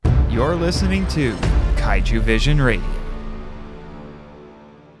You're listening to Kaiju Vision Radio.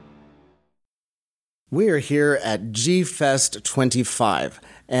 We are here at G-Fest 25,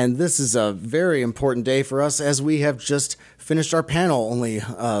 and this is a very important day for us as we have just finished our panel only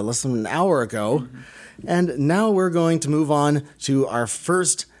less than an hour ago. And now we're going to move on to our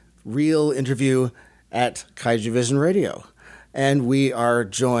first real interview at Kaiju Vision Radio. And we are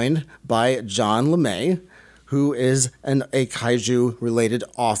joined by John LeMay, who is a kaiju-related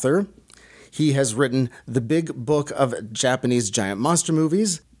author. He has written The Big Book of Japanese Giant Monster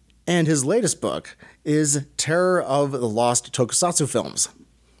Movies, and his latest book is Terror of the Lost Tokusatsu Films.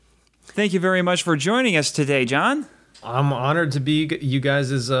 Thank you very much for joining us today, John. I'm honored to be you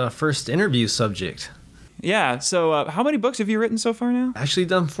guys' first interview subject. Yeah, so how many books have you written so far now? Actually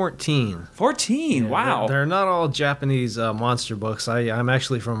done 14. 14, wow. They're not all Japanese monster books. I'm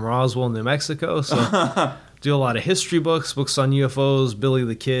actually from Roswell, New Mexico, so do a lot of history books on UFOs, Billy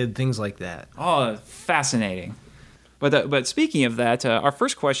the Kid, things like that. Oh, fascinating. But speaking of that, our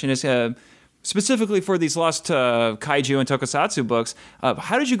first question is specifically for these lost kaiju and tokusatsu books,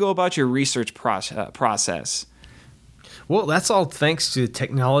 how did you go about your research process? Well, that's all thanks to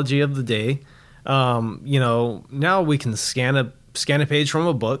technology of the day. Now we can scan a page from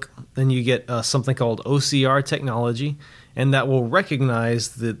a book, then you get something called OCR technology, and that will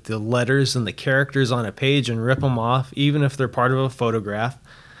recognize the letters and the characters on a page and rip them off, even if they're part of a photograph.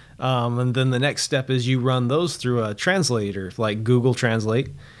 And then the next step is you run those through a translator like Google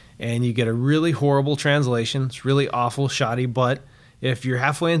Translate, and you get a really horrible translation. It's really awful, shoddy, but if you're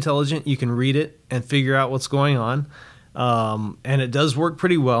halfway intelligent, you can read it and figure out what's going on. And it does work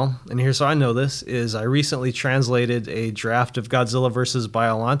pretty well. And here's how I know this is I recently translated a draft of Godzilla vs.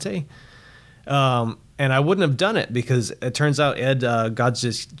 Biollante. And I wouldn't have done it because it turns out Ed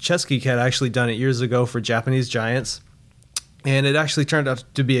Godziszewski had actually done it years ago for Japanese Giants. And it actually turned out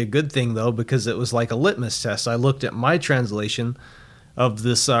to be a good thing, though, because it was like a litmus test. I looked at my translation of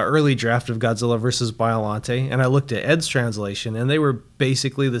this early draft of Godzilla vs. Biollante, and I looked at Ed's translation, and they were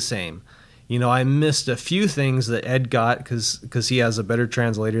basically the same. You know, I missed a few things that Ed got because he has a better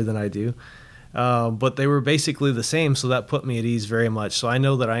translator than I do. But they were basically the same, so that put me at ease very much. So I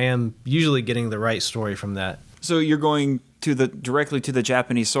know that I am usually getting the right story from that. So you're going directly to the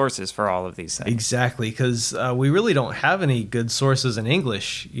Japanese sources for all of these things. Exactly, because we really don't have any good sources in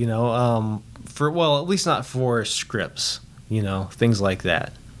English, at least not for scripts, things like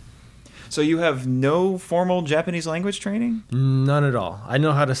that. So you have no formal Japanese language training? None at all. I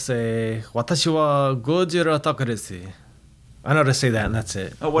know how to say, Watashi wa Gojira taku desu. I know how to say that, and that's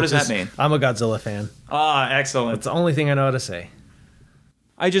it. Oh, what does that mean? I'm a Godzilla fan. Ah, excellent. It's the only thing I know how to say.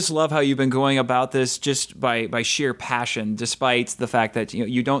 I just love how you've been going about this just by sheer passion, despite the fact that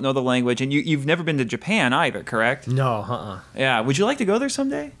you don't know the language, and you've never been to Japan either, correct? No, Yeah, would you like to go there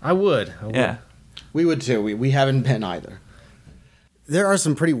someday? I would. Yeah. We would too. We haven't been either. There are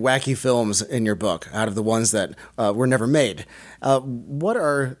some pretty wacky films in your book, out of the ones that were never made. What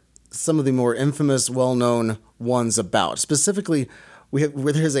are some of the more infamous, well-known ones about? Specifically,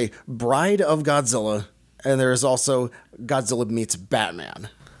 there's a Bride of Godzilla, and there is also Godzilla meets Batman.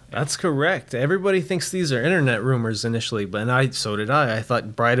 That's correct. Everybody thinks these are internet rumors initially, but so did I. I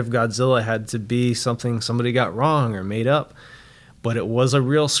thought Bride of Godzilla had to be something somebody got wrong or made up. But it was a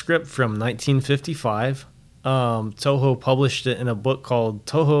real script from 1955. Toho published it in a book called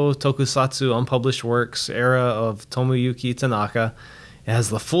Toho Tokusatsu Unpublished Works, Era of Tomoyuki Tanaka. It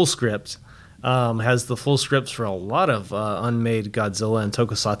has the full script. Has the full scripts for a lot of unmade Godzilla and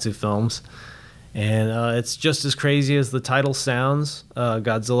Tokusatsu films. And it's just as crazy as the title sounds.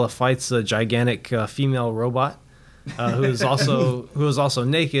 Godzilla fights a gigantic female robot who is also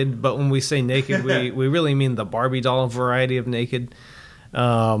naked. But when we say naked, we really mean the Barbie doll variety of naked.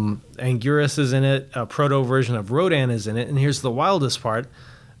 Anguirus is in it. A proto version of Rodan is in it. And here's the wildest part: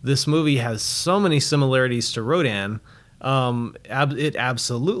 this movie has so many similarities to Rodan. It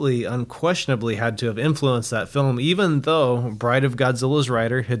absolutely, unquestionably had to have influenced that film, even though Bride of Godzilla's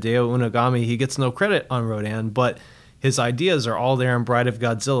writer, Hideo Unagami, he gets no credit on Rodan, but his ideas are all there in Bride of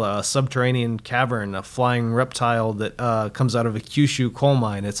Godzilla, a subterranean cavern, a flying reptile that comes out of a Kyushu coal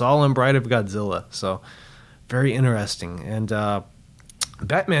mine. It's all in Bride of Godzilla, so very interesting. And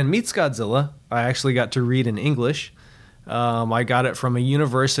Batman Meets Godzilla, I actually got to read in English. I got it from a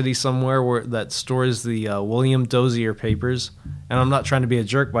university somewhere that stores the William Dozier papers. And I'm not trying to be a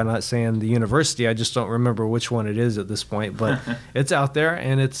jerk by not saying the university. I just don't remember which one it is at this point. But it's out there,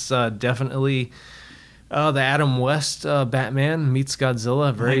 and it's definitely the Adam West Batman Meets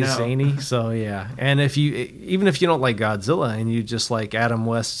Godzilla. Very zany. So, yeah. And even if you don't like Godzilla and you just like Adam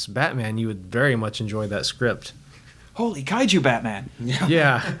West's Batman, you would very much enjoy that script. holy kaiju Batman.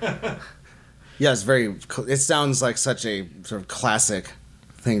 Yeah. Yeah, it's very. It sounds like such a sort of classic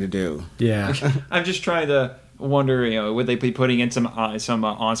thing to do. Yeah. I'm just trying to wonder, would they be putting in some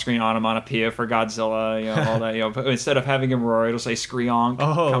on-screen onomatopoeia for Godzilla, all that, but instead of having him roar, it'll say "screonk"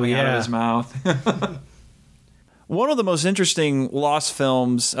 coming out of his mouth. One of the most interesting Lost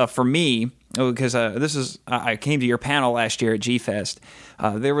films for me, because I came to your panel last year at G-Fest.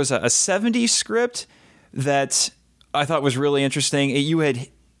 There was a 70s script that I thought was really interesting. You had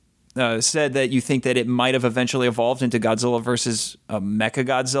said that you think that it might have eventually evolved into Godzilla versus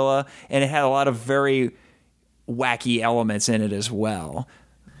Mechagodzilla, and it had a lot of very wacky elements in it as well.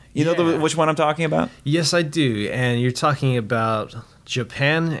 You know which one I'm talking about? Yes, I do. And you're talking about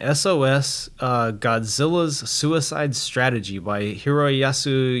Japan SOS, Godzilla's Suicide Strategy by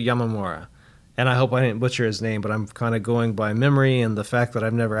Hiroyasu Yamamura. And I hope I didn't butcher his name, but I'm kind of going by memory and the fact that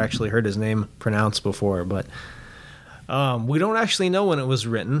I've never actually heard his name pronounced before. But we don't actually know when it was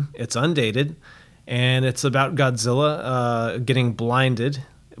written. It's undated, and it's about Godzilla getting blinded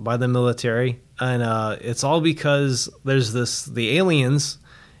by the military. And it's all because there's the aliens,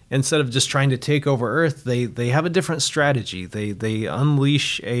 instead of just trying to take over Earth, they have a different strategy. They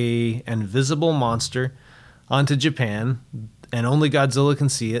unleash an invisible monster onto Japan, and only Godzilla can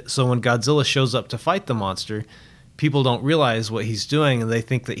see it. So when Godzilla shows up to fight the monster, people don't realize what he's doing, and they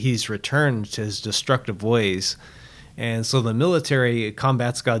think that he's returned to his destructive ways. And so the military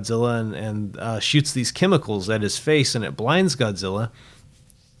combats Godzilla and shoots these chemicals at his face, and it blinds Godzilla.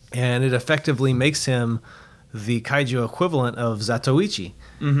 And it effectively makes him the kaiju equivalent of Zatoichi.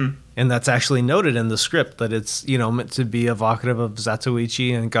 Mm-hmm. And that's actually noted in the script, that it's meant to be evocative of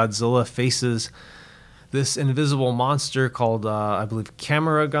Zatoichi, and Godzilla faces this invisible monster called, I believe,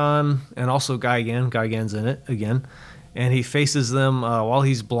 Cameragon, and also Gigan. Gigan's in it again. And he faces them while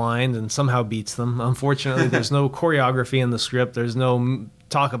he's blind and somehow beats them. Unfortunately, there's no choreography in the script. There's no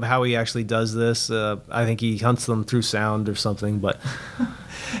talk of how he actually does this. I think he hunts them through sound or something, but...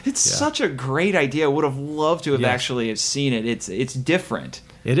 It's such a great idea. I would have loved to have actually seen it. It's different.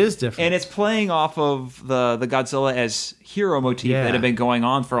 It is different. And it's playing off of the Godzilla as hero motif that had been going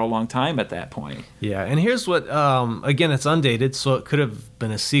on for a long time at that point. Yeah, and here's what, again, it's undated, so it could have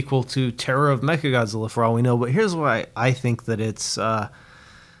been a sequel to Terror of Mechagodzilla for all we know, but here's why I think that it's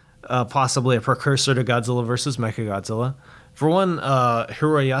possibly a precursor to Godzilla vs. Mechagodzilla. For one,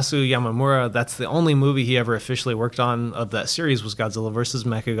 Hiroyasu Yamamura, that's the only movie he ever officially worked on of that series, was Godzilla vs.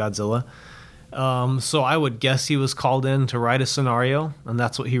 Mechagodzilla. So I would guess he was called in to write a scenario, and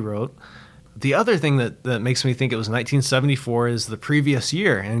that's what he wrote. The other thing that makes me think it was 1974 is the previous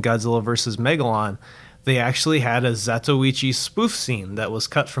year in Godzilla vs. Megalon, they actually had a Zatoichi spoof scene that was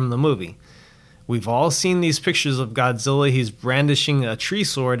cut from the movie. We've all seen these pictures of Godzilla. He's brandishing a tree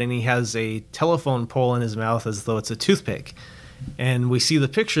sword, and he has a telephone pole in his mouth as though it's a toothpick. And we see the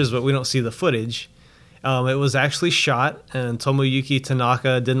pictures, but we don't see the footage. It was actually shot, and Tomoyuki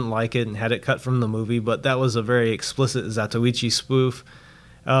Tanaka didn't like it and had it cut from the movie, but that was a very explicit Zatoichi spoof.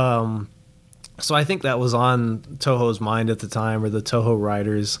 So I think that was on Toho's mind at the time, or the Toho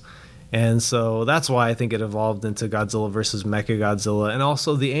writers. And so that's why I think it evolved into Godzilla vs. Mechagodzilla. And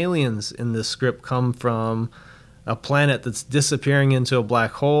also the aliens in this script come from a planet that's disappearing into a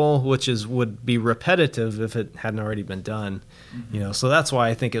black hole, which would be repetitive if it hadn't already been done. Mm-hmm. So that's why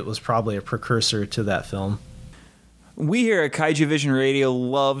I think it was probably a precursor to that film. We here at Kaiju Vision Radio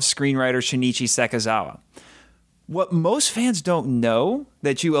love screenwriter Shinichi Sekizawa. What most fans don't know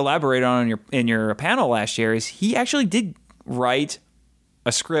that you elaborated on in your panel last year is he actually did write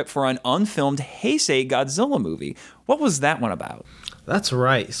a script for an unfilmed Heisei Godzilla movie. What was that one about? That's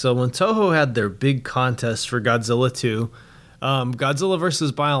right. So when Toho had their big contest for Godzilla 2, Godzilla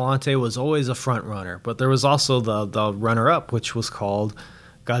vs. Biollante was always a front runner, but there was also the runner-up, which was called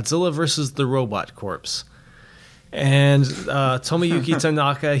Godzilla vs. the Robot Corpse. And Tomoyuki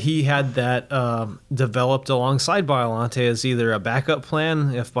Tanaka, he had that developed alongside Biollante as either a backup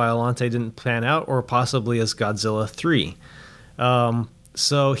plan if Biollante didn't pan out, or possibly as Godzilla 3.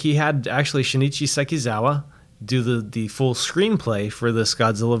 So he had actually Shinichi Sekizawa do the full screenplay for this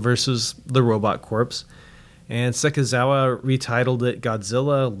Godzilla vs. the Robot Corpse. And Sekizawa retitled it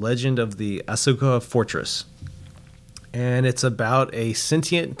Godzilla Legend of the Asuka Fortress. And it's about a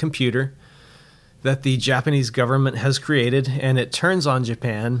sentient computer that the Japanese government has created, and it turns on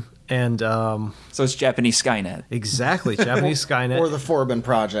Japan. And so it's Japanese Skynet. Exactly, Japanese Skynet. Or the Forbin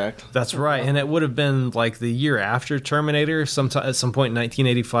Project. That's right, and it would have been like the year after Terminator, at some point in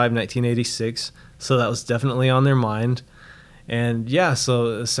 1985, 1986. So that was definitely on their mind. And yeah,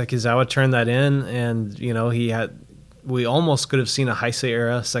 so Sekizawa turned that in, and we almost could have seen a Heisei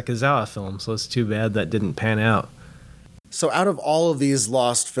era Sekizawa film. So it's too bad that didn't pan out. So out of all of these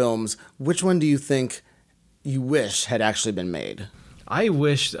lost films, which one do you think you wish had actually been made? I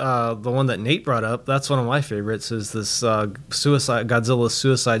wish the one that Nate brought up, that's one of my favorites, is this Godzilla's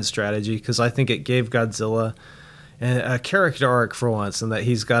suicide strategy, because I think it gave Godzilla a character arc for once, and that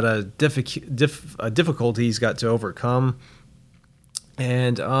he's got a difficulty he's got to overcome.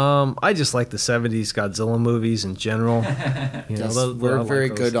 And I just like the 70s Godzilla movies in general. We're very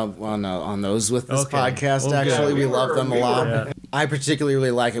good on those with this podcast, well, actually. good. We love them a lot. Yeah. I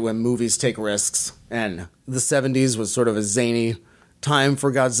particularly like it when movies take risks. And the 70s was sort of a zany time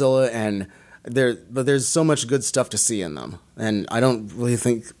for Godzilla, but there's so much good stuff to see in them. And I don't really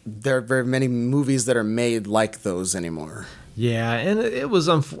think there are very many movies that are made like those anymore. Yeah, and it was,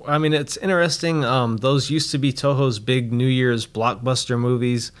 it's interesting. Those used to be Toho's big New Year's blockbuster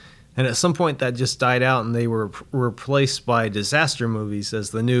movies, and at some point that just died out, and they were replaced by disaster movies as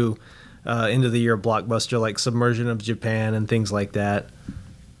the new end-of-the-year blockbuster, like Submersion of Japan and things like that.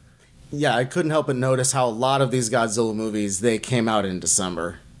 Yeah, I couldn't help but notice how a lot of these Godzilla movies, they came out in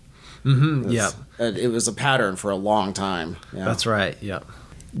December. Mm-hmm, yeah. It was a pattern for a long time. Yeah. That's right, yeah.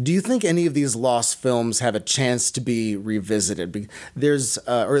 Do you think any of these lost films have a chance to be revisited? There's,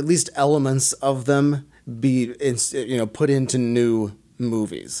 or at least elements of them, put into new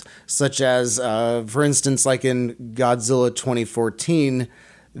movies, such as, for instance, like in Godzilla 2014,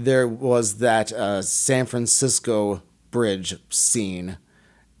 there was that San Francisco bridge scene,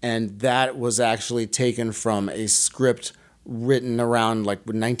 and that was actually taken from a script written around like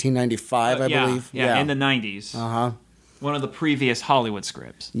 1995, I believe. Yeah, in the 90s. Uh-huh. One of the previous Hollywood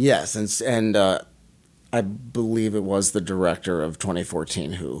scripts. Yes, and I believe it was the director of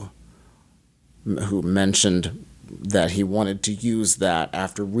 2014 who mentioned that he wanted to use that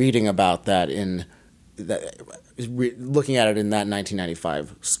after reading about that looking at it in that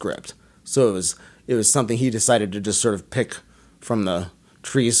 1995 script. So it was something he decided to just sort of pick from the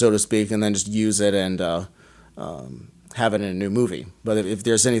tree, so to speak, and then just use it and have it in a new movie. But if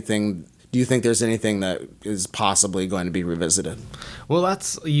there's anything. Do you think there's anything that is possibly going to be revisited? Well,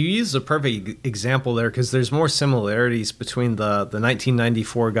 you used a perfect example there, because there's more similarities between the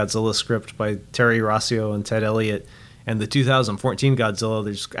 1994 Godzilla script by Terry Rossio and Ted Elliott and the 2014 Godzilla.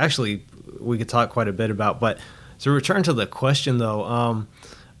 There's actually, we could talk quite a bit about. But to return to the question, though,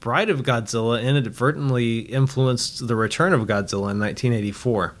 Bride of Godzilla inadvertently influenced the return of Godzilla in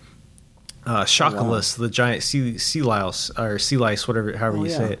 1984. Shockilus, the giant sea lice, however you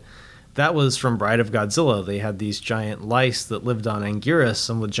say it. That was from Bride of Godzilla. They had these giant lice that lived on Anguirus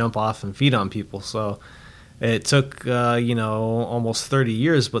and would jump off and feed on people. So it took, almost 30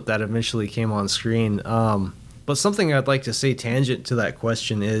 years, but that eventually came on screen. But something I'd like to say tangent to that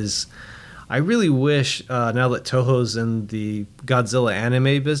question is I really wish, now that Toho's in the Godzilla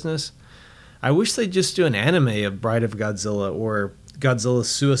anime business, I wish they'd just do an anime of Bride of Godzilla or Godzilla's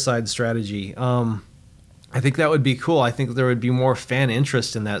suicide strategy. I think that would be cool. I think there would be more fan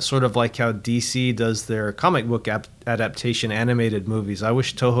interest in that, sort of like how DC does their comic book adaptation animated movies. I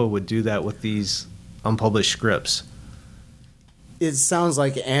wish Toho would do that with these unpublished scripts. It sounds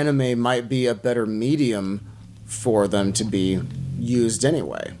like anime might be a better medium for them to be used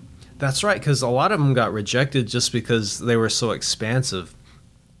anyway. That's right, because a lot of them got rejected just because they were so expansive.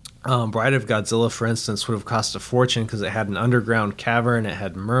 Bride of Godzilla, for instance, would have cost a fortune because it had an underground cavern, it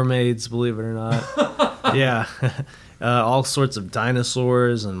had mermaids, believe it or not. Yeah, all sorts of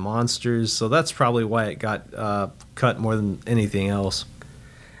dinosaurs and monsters. So that's probably why it got cut more than anything else.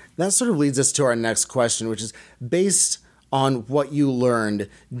 That sort of leads us to our next question, which is, based on what you learned,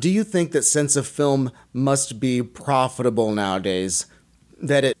 do you think that since a film must be profitable nowadays,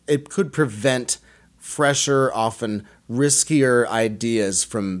 that it could prevent fresher, often riskier ideas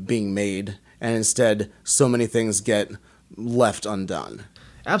from being made, and instead so many things get left undone?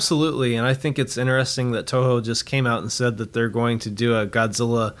 Absolutely, and I think it's interesting that Toho just came out and said that they're going to do a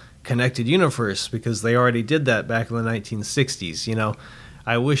Godzilla connected universe, because they already did that back in the 1960s.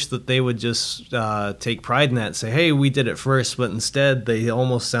 I wish that they would just take pride in that and say, hey, we did it first, but instead they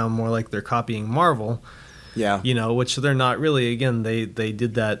almost sound more like they're copying Marvel. Yeah. Which they're not really. Again, they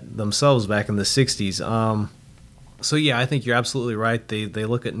did that themselves back in the 60s. So yeah, I think you're absolutely right. They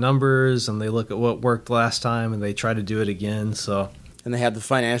look at numbers and they look at what worked last time and they try to do it again. And they have the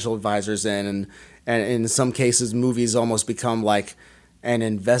financial advisors in, and in some cases, movies almost become like an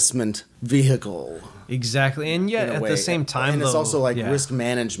investment vehicle. Exactly, and yet at the same time, and it's also like risk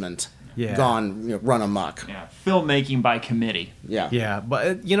management gone run amok. Yeah, filmmaking by committee. Yeah. Yeah,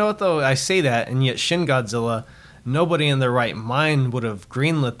 but you know what though? I say that, and yet Shin Godzilla nobody in their right mind would have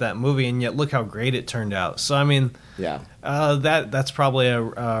greenlit that movie, and yet look how great it turned out. So I mean, Yeah. That's probably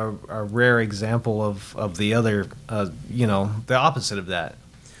a rare example of the other, the opposite of that.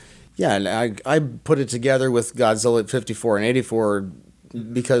 Yeah, and I put it together with Godzilla 54 and 84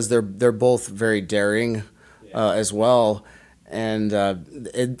 because they're both very daring as well, and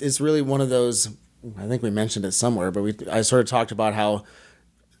it's really one of those. I think we mentioned it somewhere, but I sort of talked about how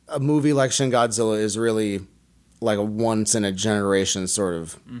a movie like Shin Godzilla is really like a once in a generation sort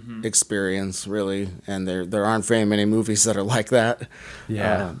of experience, really, and there aren't very many movies that are like that.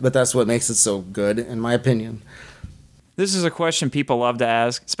 Yeah, but that's what makes it so good, in my opinion. This is a question people love to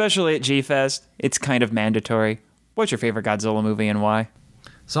ask, especially at G-Fest. It's kind of mandatory. What's your favorite Godzilla movie and why?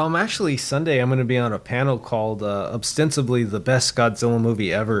 So Sunday I'm going to be on a panel called ostensibly the best Godzilla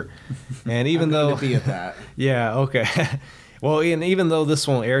movie ever. And even I'm though going to be at that. Yeah, okay. Well, and even though this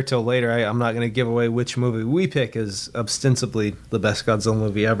won't air till later, I'm not going to give away which movie we pick as ostensibly the best Godzilla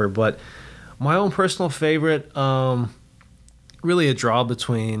movie ever, but my own personal favorite, really a draw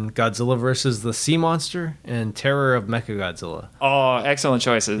between Godzilla versus the Sea Monster and Terror of Mechagodzilla. Oh, excellent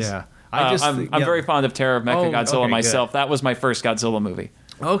choices. Yeah. I'm very fond of Terror of Mechagodzilla myself. Good. That was my first Godzilla movie.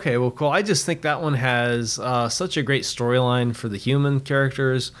 Okay, well, cool. I just think that one has such a great storyline for the human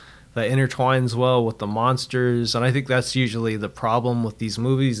characters that intertwines well with the monsters, and I think that's usually the problem with these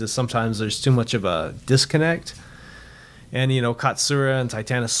movies is sometimes there's too much of a disconnect. And, Katsura and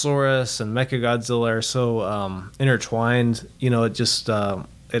Titanosaurus and Mechagodzilla are so intertwined, it just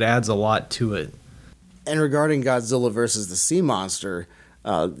it adds a lot to it. And regarding Godzilla versus the Sea Monster,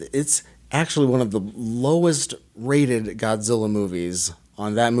 it's actually one of the lowest rated Godzilla movies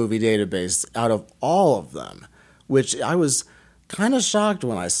on that movie database out of all of them, which I was kind of shocked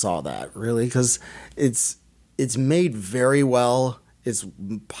when I saw that, really, because it's made very well. It's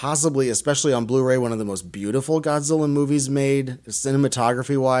possibly, especially on Blu-ray, one of the most beautiful Godzilla movies made,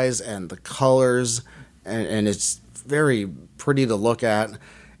 cinematography-wise, and the colors, and it's very pretty to look at.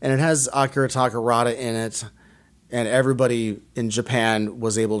 And it has Akira Takarada in it, and everybody in Japan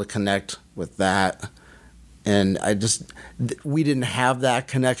was able to connect with that. And we didn't have that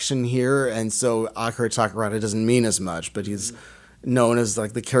connection here, and so Akira Takarada doesn't mean as much, but he's known as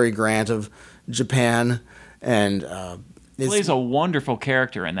like the Cary Grant of Japan, and plays a wonderful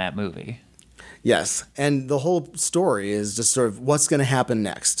character in that movie. Yes, and the whole story is just sort of what's going to happen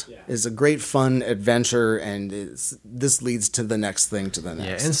next. Yeah. It's a great fun adventure, and this leads to the next thing to the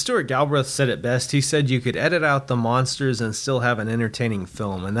next. Yeah, and Stuart Galbraith said it best. He said you could edit out the monsters and still have an entertaining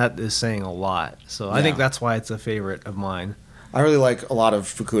film, and that is saying a lot. So I think that's why it's a favorite of mine. I really like a lot of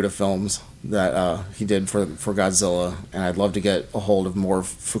Fukuda films that he did for Godzilla, and I'd love to get a hold of more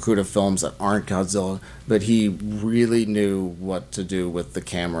Fukuda films that aren't Godzilla, but he really knew what to do with the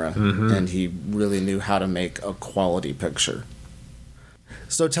camera, and he really knew how to make a quality picture.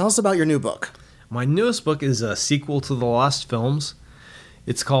 So tell us about your new book. My newest book is a sequel to the Lost Films.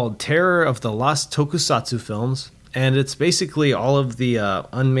 It's called Terror of the Lost Tokusatsu Films, and it's basically all of the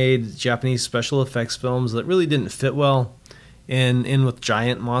unmade Japanese special effects films that really didn't fit well in with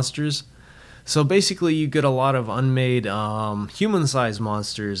giant monsters. So basically you get a lot of unmade human-sized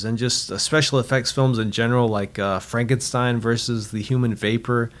monsters and just special effects films in general, like Frankenstein versus the Human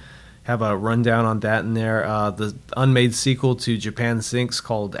Vapor. Have a rundown on that in there. The unmade sequel to Japan Sinks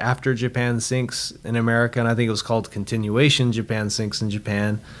called After Japan Sinks in America, and I think it was called Continuation Japan Sinks in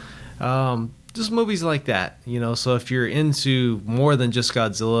Japan. Just movies like that, so if you're into more than just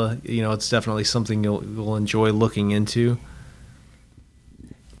Godzilla, it's definitely something you'll enjoy looking into.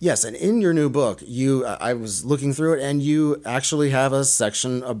 Yes, and in your new book, I was looking through it, and you actually have a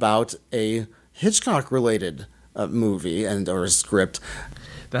section about a Hitchcock-related movie or script.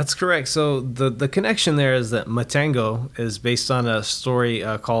 That's correct. So the connection there is that Matango is based on a story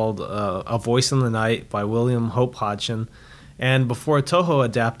called A Voice in the Night by William Hope Hodgson. And before Toho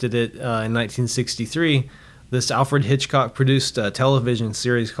adapted it in 1963, this Alfred Hitchcock produced a television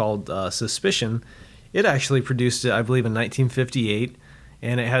series called Suspicion. It actually produced it, I believe, in 1958.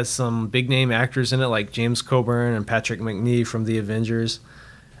 And it has some big-name actors in it, like James Coburn and Patrick Macnee from The Avengers.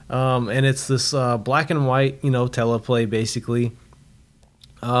 And it's this black and white, teleplay, basically,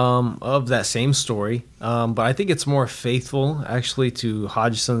 of that same story. But I think it's more faithful, actually, to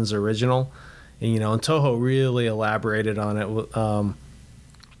Hodgson's original. And Toho really elaborated on it.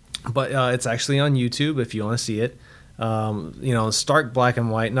 But it's actually on YouTube if you want to see it. Stark black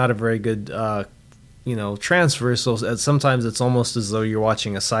and white, not a very good transfer, so sometimes it's almost as though you're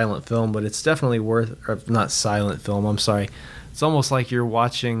watching a silent film, but it's definitely not silent film, I'm sorry. It's almost like you're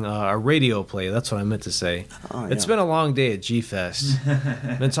watching a radio play. That's what I meant to say. It's been a long day at G-Fest.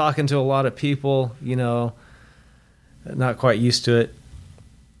 Been talking to a lot of people, not quite used to it.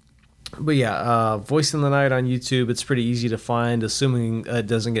 But yeah, Voice in the Night on YouTube, it's pretty easy to find, assuming it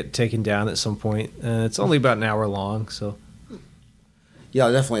doesn't get taken down at some point. It's only about an hour long, so... Yeah,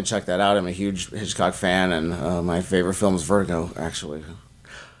 I'll definitely check that out. I'm a huge Hitchcock fan, and my favorite film is Vertigo, actually.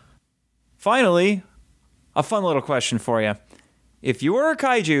 Finally, a fun little question for you. If you were a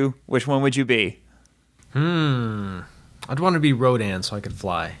kaiju, which one would you be? I'd want to be Rodan so I could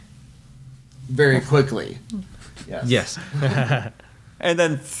fly. Very quickly. Yes. And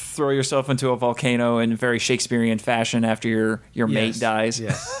then throw yourself into a volcano in very Shakespearean fashion after your mate dies.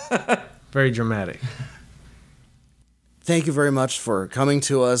 Yes. Very dramatic. Thank you very much for coming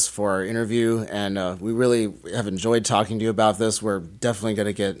to us for our interview, and we really have enjoyed talking to you about this. We're definitely going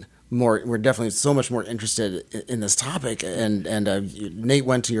to get more. We're definitely so much more interested in this topic, and Nate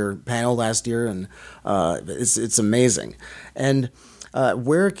went to your panel last year, and it's amazing. And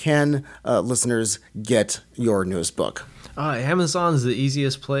where can listeners get your newest book? Amazon's the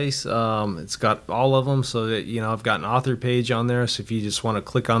easiest place. It's got all of them, so that I've got an author page on there. So if you just want to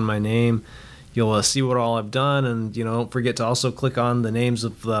click on my name, you'll see what all I've done, and don't forget to also click on the names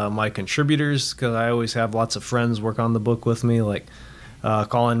of my contributors, because I always have lots of friends work on the book with me, like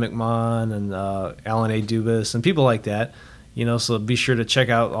Colin McMahon and Alan A. Dubas and people like that. So be sure to check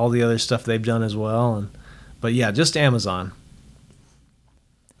out all the other stuff they've done as well. But yeah, just Amazon.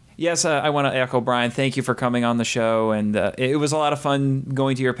 Yes, I want to echo Brian. Thank you for coming on the show, and it was a lot of fun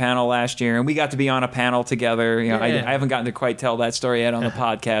going to your panel last year, and we got to be on a panel together. I haven't gotten to quite tell that story yet on the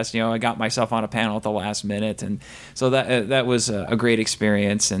podcast. I got myself on a panel at the last minute, and so that was a great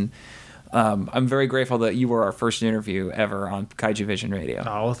experience, and I'm very grateful that you were our first interview ever on Kaiju Vision Radio.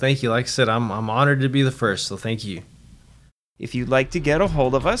 Oh, well, thank you. Like I said, I'm honored to be the first, so thank you. If you'd like to get a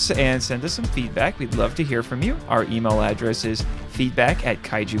hold of us and send us some feedback, we'd love to hear from you. Our email address is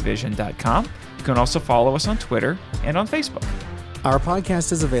feedback@kaijuvision.com. You can also follow us on Twitter and on Facebook. Our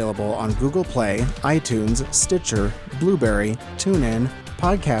podcast is available on Google Play, iTunes, Stitcher, Blueberry, TuneIn,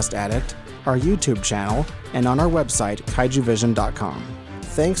 Podcast Addict, our YouTube channel, and on our website, kaijuvision.com.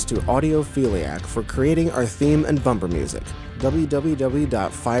 Thanks to Audiophiliac for creating our theme and bumper music.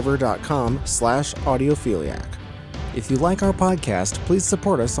 www.fiverr.com/audiophiliac. If you like our podcast, please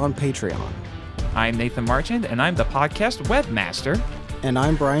support us on Patreon. I'm Nathan Marchand, and I'm the podcast webmaster. And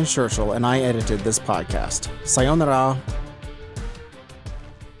I'm Brian Scherschel, and I edited this podcast. Sayonara.